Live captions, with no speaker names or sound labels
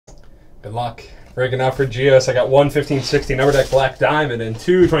Good luck. Breaking out for Geos. I got 1/15/60 number deck Black Diamond and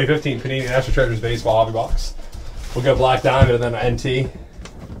 2 2015 Panini National Treasures Baseball Hobby Box. We'll go Black Diamond and then NT.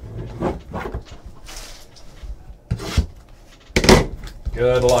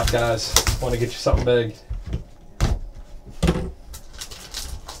 Good luck, guys. Want to get you something big.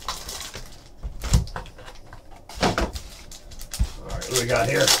 Alright, what do we got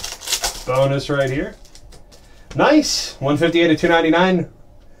here? Bonus right here. Nice. 158/299.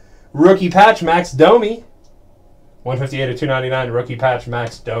 Rookie patch, Max Domi. 158/299, rookie patch,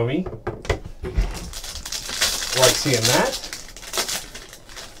 Max Domi. Like seeing that.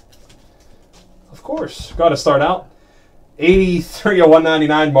 Of course, got to start out.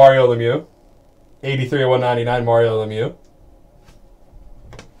 83/199, Mario Lemieux. 83/199, Mario Lemieux.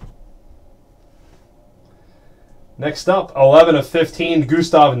 Next up, 11/15,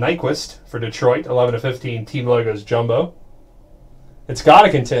 Gustav Nyquist for Detroit. 11/15, Team Logos Jumbo. It's got to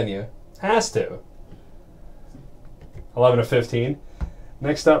continue. Has to. 11/15.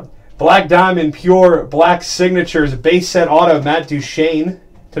 Next up, Black Diamond Pure Black Signatures Base Set Auto Matt Duchene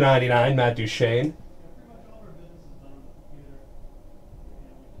 /99. Matt Duchene.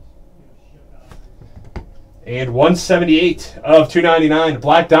 And 178/299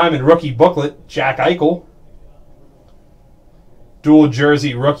 Black Diamond Rookie Booklet Jack Eichel. Dual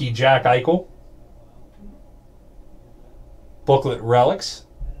Jersey Rookie Jack Eichel. Booklet Relics.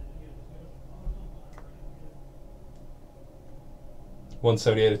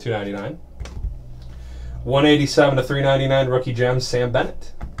 178/299. 187/399 Rookie Gems Sam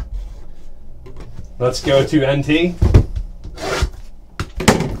Bennett. Let's go to NT.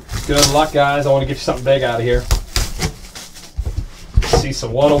 Good luck, guys. I want to get you something big out of here. Let's see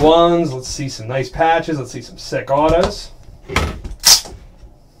some 101s. Let's see some nice patches. Let's see some sick autos.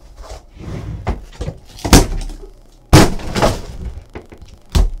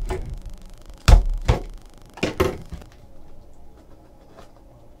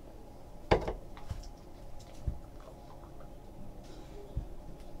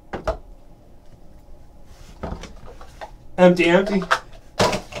 Empty.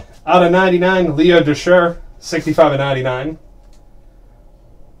 Out of 99, Leo Duchesne, 65/99.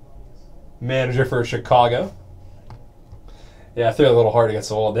 Manager for Chicago. Yeah, I threw a little hard against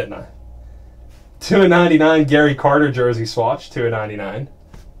the wall, didn't I? 2/99, Gary Carter jersey swatch, 2/99.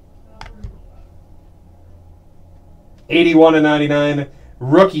 81/99,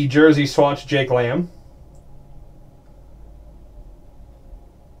 rookie jersey swatch, Jake Lamb.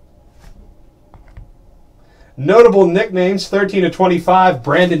 Notable nicknames, 13/25,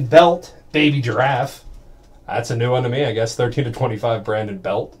 Brandon Belt, Baby Giraffe. That's a new one to me, I guess. 13/25, Brandon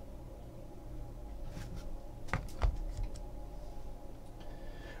Belt.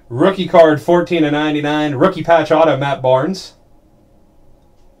 Rookie card, 14/99, rookie patch auto, Matt Barnes.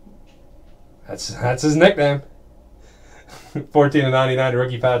 That's his nickname. 14/99,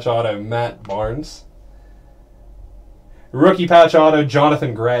 rookie patch auto, Matt Barnes. Rookie patch auto,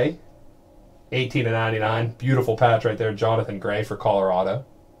 Jonathan Gray. 18/99. Beautiful patch right there, Jonathan Gray for Colorado.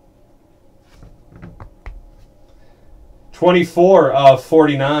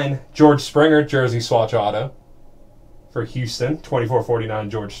 24/49, George Springer, jersey swatch auto for Houston. 24/49,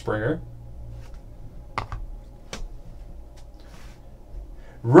 George Springer.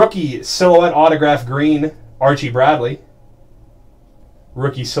 Rookie silhouette autograph green, Archie Bradley.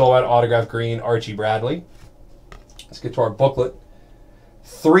 Rookie silhouette autograph green, Archie Bradley. Let's get to our booklet.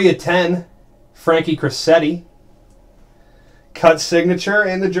 3/10. Frankie Crissetti, cut signature,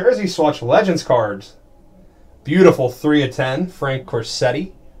 and the jersey swatch Legends cards. Beautiful 3/10, Frank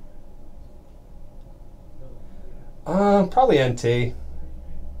Crissetti. Probably NT.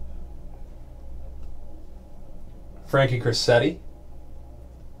 Frankie Crissetti,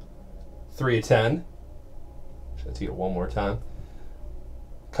 3/10. Should I see it one more time?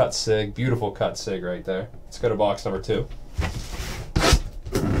 Cut sig, beautiful cut sig right there. Let's go to box number 2.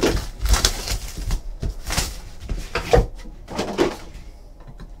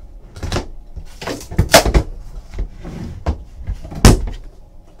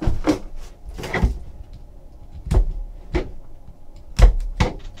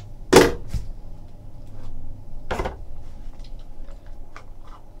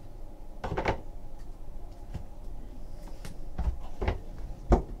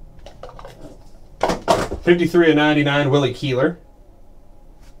 $53/99, Willie Keeler.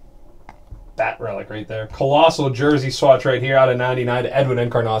 Bat relic right there. Colossal jersey swatch right here out of 99 to Edwin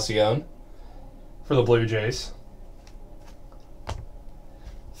Encarnacion for the Blue Jays.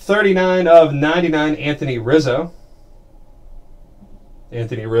 39/99, Anthony Rizzo.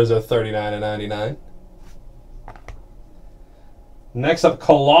 Anthony Rizzo, 39/99. Next up,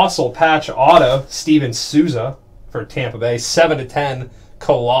 Colossal Patch Auto, Steven Souza for Tampa Bay. 7/10,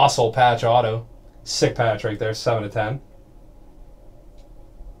 Colossal Patch Auto. Sick patch right there, 7/10.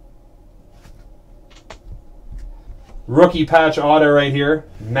 Rookie Patch Auto right here,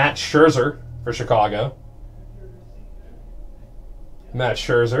 Matt Scherzer for Chicago. Matt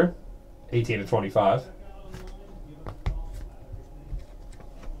Scherzer, 18/25.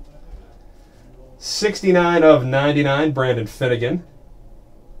 69/99, Brandon Finnegan.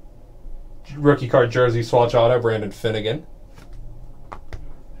 Rookie card jersey swatch auto, Brandon Finnegan.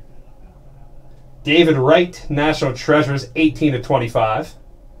 David Wright, National Treasures, 18/25.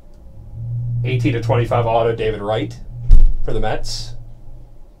 18/25 auto, David Wright for the Mets.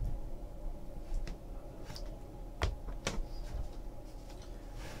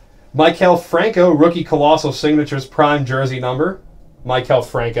 Maikel Franco, rookie Colossal Signatures prime jersey number. Maikel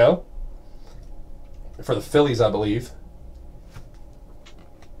Franco for the Phillies, I believe.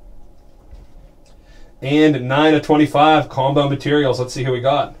 And 9/25 combo materials. Let's see who we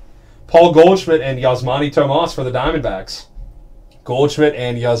got. Paul Goldschmidt and Yasmani Tomas for the Diamondbacks. Goldschmidt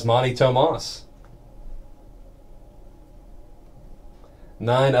and Yasmani Tomas.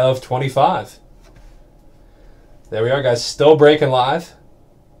 9/25. There we are, guys. Still breaking live.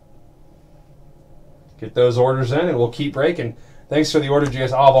 Get those orders in, and we'll keep breaking. Thanks for the order,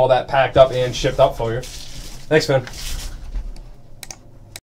 Geos. I'll have all that packed up and shipped up for you. Thanks, man.